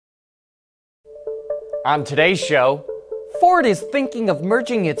On today's show, Ford is thinking of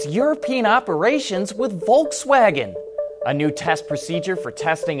merging its European operations with Volkswagen. A new test procedure for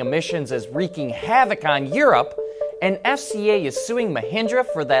testing emissions is wreaking havoc on Europe, and FCA is suing Mahindra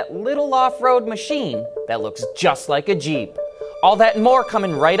for that little off-road machine that looks just like a Jeep. All that and more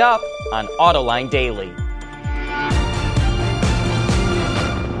coming right up on Autoline Daily.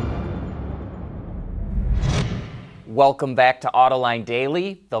 Welcome back to Autoline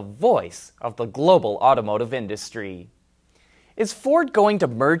Daily, the voice of the global automotive industry. Is Ford going to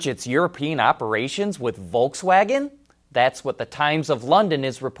merge its European operations with Volkswagen? That's what the Times of London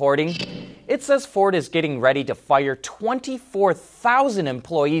is reporting. It says Ford is getting ready to fire 24,000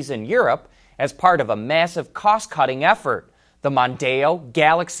 employees in Europe as part of a massive cost-cutting effort. The Mondeo,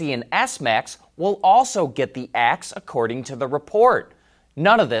 Galaxy, and S-Max will also get the axe, according to the report.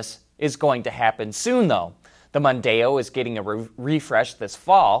 None of this is going to happen soon, though. The Mondeo is getting a refresh this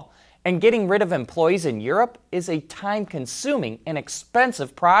fall, and getting rid of employees in Europe is a time-consuming and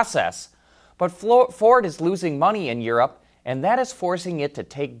expensive process. But Ford is losing money in Europe, and that is forcing it to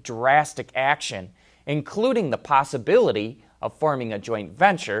take drastic action, including the possibility of forming a joint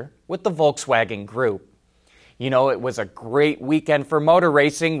venture with the Volkswagen Group. You know, it was a great weekend for motor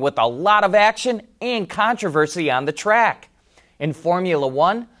racing with a lot of action and controversy on the track. In Formula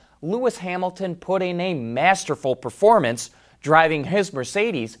One, Lewis Hamilton put in a masterful performance, driving his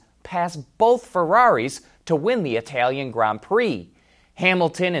Mercedes past both Ferraris to win the Italian Grand Prix.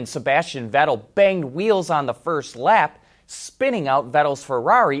 Hamilton and Sebastian Vettel banged wheels on the first lap, spinning out Vettel's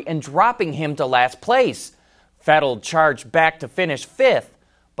Ferrari and dropping him to last place. Vettel charged back to finish fifth,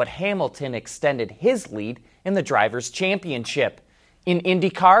 but Hamilton extended his lead in the Drivers' Championship. In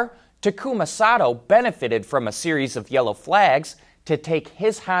IndyCar, Takuma Sato benefited from a series of yellow flags to take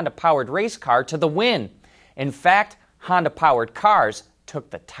his Honda-powered race car to the win. In fact, Honda-powered cars took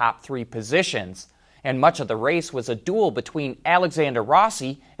the top three positions, and much of the race was a duel between Alexander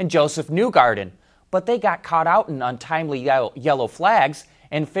Rossi and Joseph Newgarden, but they got caught out in untimely yellow flags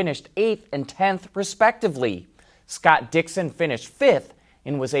and finished 8th and 10th respectively. Scott Dixon finished 5th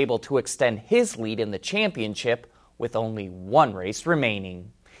and was able to extend his lead in the championship with only one race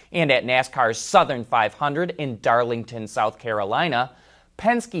remaining. And at NASCAR's Southern 500 in Darlington, South Carolina,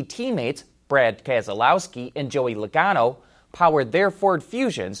 Penske teammates Brad Keselowski and Joey Logano powered their Ford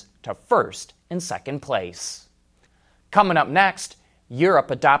Fusions to first and second place. Coming up next, Europe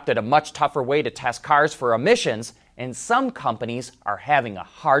adopted a much tougher way to test cars for emissions, and some companies are having a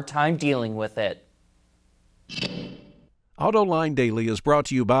hard time dealing with it. Autoline Daily is brought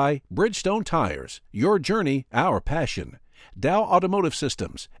to you by Bridgestone Tires, your journey, our passion. Dow Automotive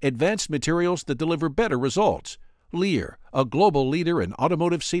Systems, advanced materials that deliver better results. Lear, a global leader in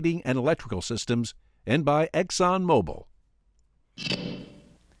automotive seating and electrical systems. And by ExxonMobil.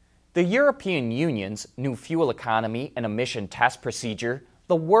 The European Union's new fuel economy and emission test procedure,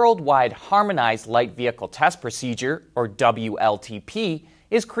 the Worldwide Harmonized Light Vehicle Test Procedure, or WLTP,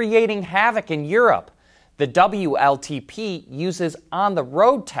 is creating havoc in Europe. The WLTP uses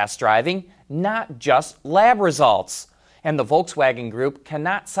on-the-road test driving, not just lab results. And the Volkswagen Group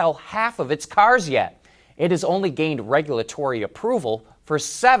cannot sell half of its cars yet. It has only gained regulatory approval for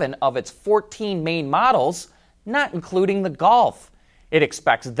 7 of its 14 main models, not including the Golf. It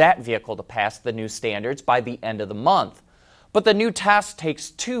expects that vehicle to pass the new standards by the end of the month. But the new test takes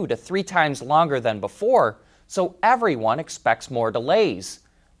 2 to 3 times longer than before, so everyone expects more delays.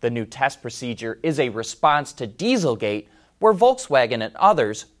 The new test procedure is a response to Dieselgate, where Volkswagen and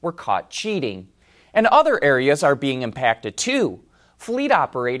others were caught cheating. And other areas are being impacted too. Fleet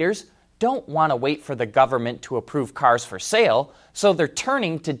operators don't want to wait for the government to approve cars for sale, so they're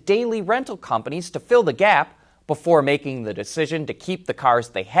turning to daily rental companies to fill the gap before making the decision to keep the cars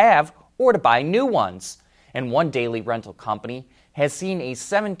they have or to buy new ones. And one daily rental company has seen a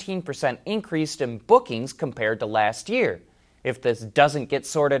 17% increase in bookings compared to last year. If this doesn't get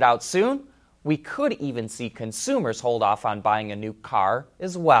sorted out soon, we could even see consumers hold off on buying a new car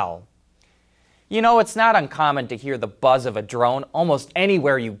as well. You know, it's not uncommon to hear the buzz of a drone almost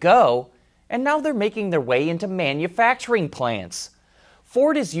anywhere you go, and now they're making their way into manufacturing plants.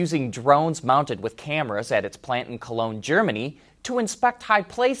 Ford is using drones mounted with cameras at its plant in Cologne, Germany, to inspect high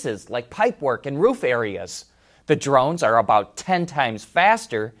places like pipework and roof areas. The drones are about 10 times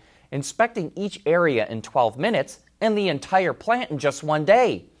faster, inspecting each area in 12 minutes and the entire plant in just one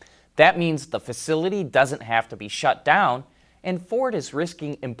day. That means the facility doesn't have to be shut down, and Ford is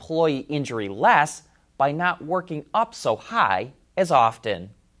risking employee injury less by not working up so high as often.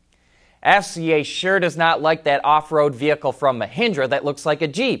 FCA sure does not like that off-road vehicle from Mahindra that looks like a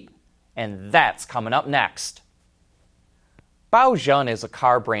Jeep, and that's coming up next. Baojun is a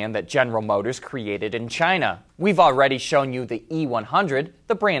car brand that General Motors created in China. We've already shown you the E100,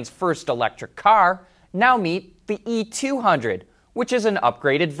 the brand's first electric car. Now meet the E200, which is an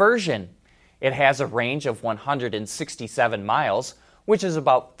upgraded version. It has a range of 167 miles, which is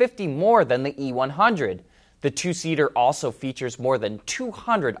about 50 more than the E100. The two-seater also features more than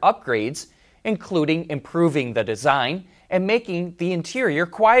 200 upgrades, including improving the design and making the interior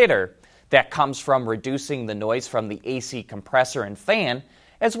quieter. That comes from reducing the noise from the AC compressor and fan,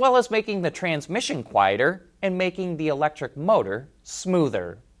 as well as making the transmission quieter and making the electric motor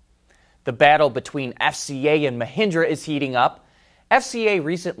smoother. The battle between FCA and Mahindra is heating up. FCA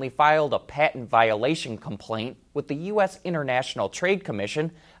recently filed a patent violation complaint with the U.S. International Trade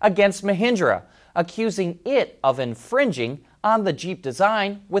Commission against Mahindra, accusing it of infringing on the Jeep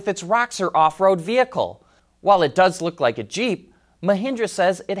design with its Roxor off-road vehicle. While it does look like a Jeep, Mahindra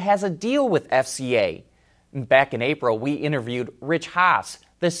says it has a deal with FCA. Back in April, we interviewed Rich Haas,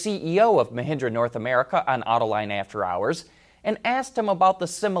 the CEO of Mahindra North America, on Autoline After Hours, and asked him about the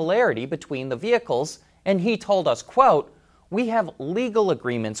similarity between the vehicles, and he told us, quote, "We have legal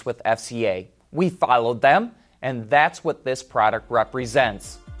agreements with FCA. We followed them, and that's what this product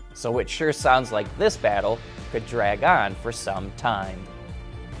represents." So it sure sounds like this battle could drag on for some time.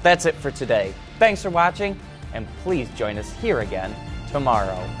 That's it for today. Thanks for watching, and please join us here again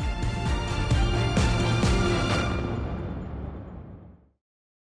tomorrow.